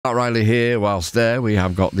Mark Riley here. Whilst there, we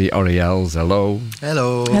have got the Orielles. Hello.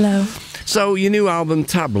 Hello. Hello. So, your new album,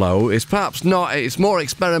 Tableau, is perhaps not... It's more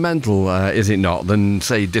experimental, is it not, than,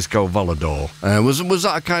 say, Disco Volador? Was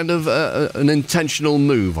that a kind of an intentional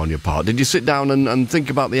move on your part? Did you sit down and think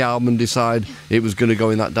about the album and decide it was going to go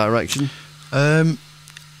in that direction? In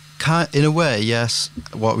a way, yes.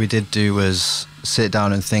 What we did do was sit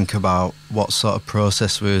down and think about what sort of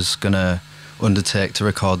process we was going to undertake to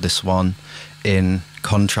record this one in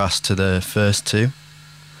contrast to the first two.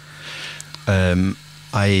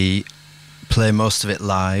 I play most of it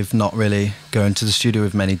live, not really go into the studio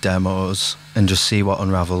with many demos and just see what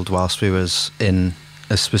unravelled whilst we was in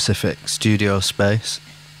a specific studio space.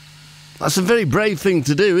 That's a very brave thing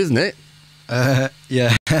to do, isn't it?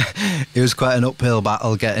 Yeah, it was quite an uphill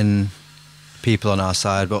battle getting people on our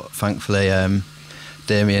side, but thankfully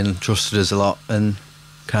Damien trusted us a lot and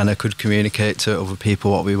kind of could communicate to other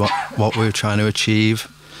people what we were trying to achieve.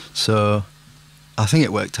 So I think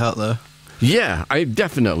it worked out though. Yeah,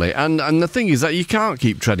 definitely. And the thing is that you can't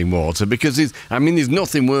keep treading water because there's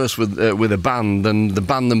nothing worse with a band than the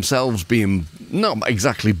band themselves being not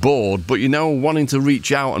exactly bored, but wanting to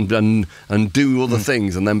reach out and do other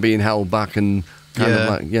things and then being held back and kind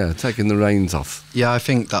of taking the reins off. Yeah, I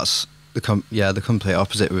think that's the complete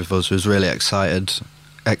opposite with us. We was really excited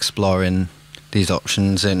exploring these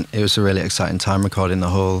options, and it was a really exciting time recording the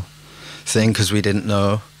whole thing because we didn't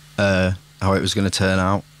know how it was going to turn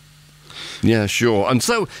out. Yeah, sure. And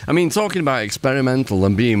so, talking about experimental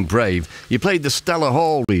and being brave, you played the Stellar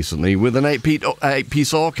Hall recently with an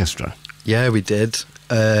eight-piece orchestra. Yeah, we did.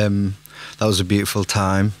 That was a beautiful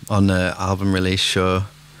time on the album release show.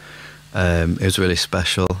 It was really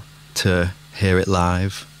special to hear it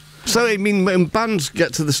live. So, when bands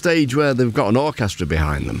get to the stage where they've got an orchestra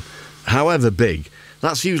behind them, however big,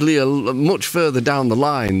 that's usually much further down the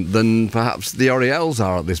line than perhaps the Orielles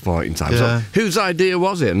are at this point in time. Yeah. So whose idea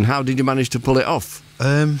was it and how did you manage to pull it off?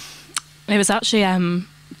 It was actually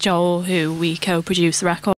Joel, who we co-produced the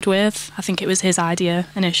record with. I think it was his idea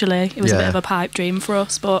initially. It was a bit of a pipe dream for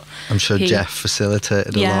us, but I'm sure Jeff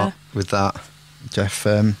facilitated a lot with that. Jeff,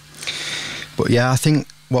 but yeah, I think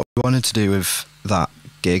what we wanted to do with that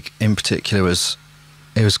gig in particular was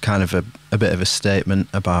it was kind of a bit of a statement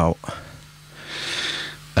about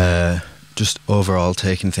just overall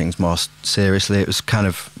taking things more seriously. It was kind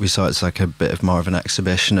of, we saw it's like a bit of more of an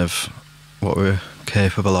exhibition of what we're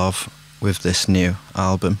capable of with this new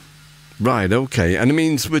album. Right, okay. And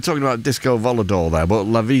we're talking about Disco Volador there, but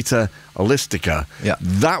La Vita Holistica,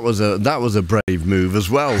 that was a brave move as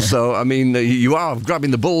well. So, you are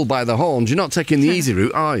grabbing the bull by the horns. You're not taking the easy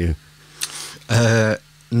route, are you?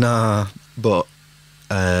 Nah, but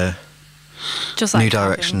just like new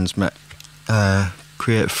directions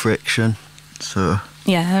create friction. So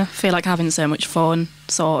yeah, I feel like having so much fun,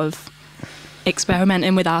 sort of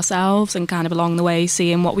experimenting with ourselves and kind of along the way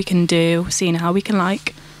seeing what we can do, seeing how we can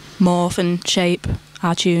morph and shape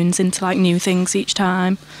our tunes into new things each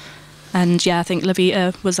time. And yeah, I think La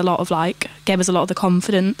Vita was a lot of gave us a lot of the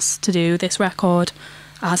confidence to do this record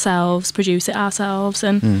ourselves, produce it ourselves,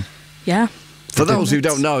 and yeah. For those who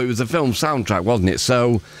don't know, it was a film soundtrack, wasn't it?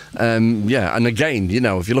 So, and again,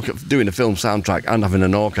 if you look at doing a film soundtrack and having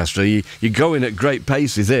an orchestra, you're going at great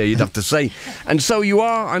paces here, you'd have to say. And so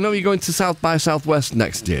I know you're going to South by Southwest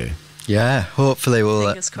next year. Yeah, hopefully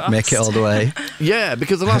we'll make it all the way. Yeah,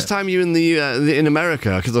 because the last time you were in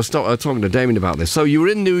America, because I was talking to Damien about this, so you were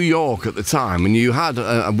in New York at the time, and you had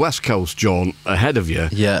a West Coast jaunt ahead of you.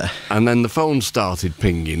 Yeah. And then the phone started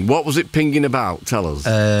pinging. What was it pinging about? Tell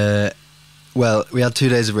us. Well, we had 2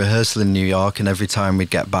 days of rehearsal in New York, and every time we'd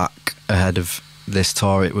get back ahead of this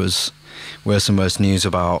tour, it was worse and worse news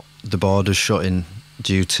about the borders shutting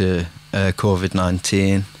due to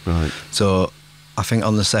COVID-19. Right. So I think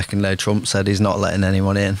on the second day, Trump said he's not letting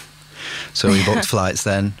anyone in. So we booked flights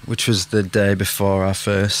then, which was the day before our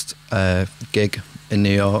first gig in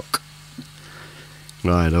New York.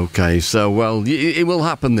 Right, okay. So, well, it will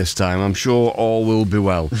happen this time. I'm sure all will be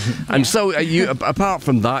well. And so, apart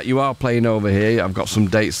from that, you are playing over here. I've got some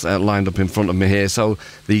dates lined up in front of me here. So,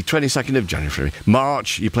 the 22nd of January.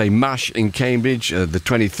 March, you play MASH in Cambridge. The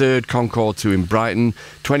 23rd, Concord 2 in Brighton.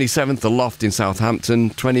 27th, The Loft in Southampton.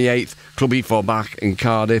 28th, Club E4 Back in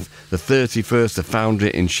Cardiff. The 31st, The Foundry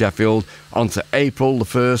in Sheffield. On to April the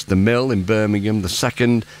 1st, The Mill in Birmingham. The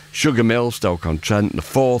 2nd, Sugar Mill, Stoke-on-Trent. The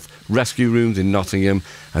 4th, Rescue Rooms in Nottingham.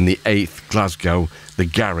 And the 8th, Glasgow, The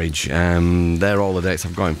Garage. They're all the dates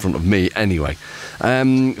I've got in front of me anyway.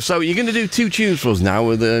 So you're going to do 2 tunes for us now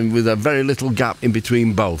with a very little gap in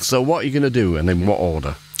between both. So what are you going to do and in what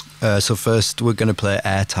order? So first we're going to play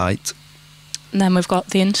Airtight. And then we've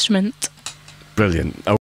got The Instrument. Brilliant.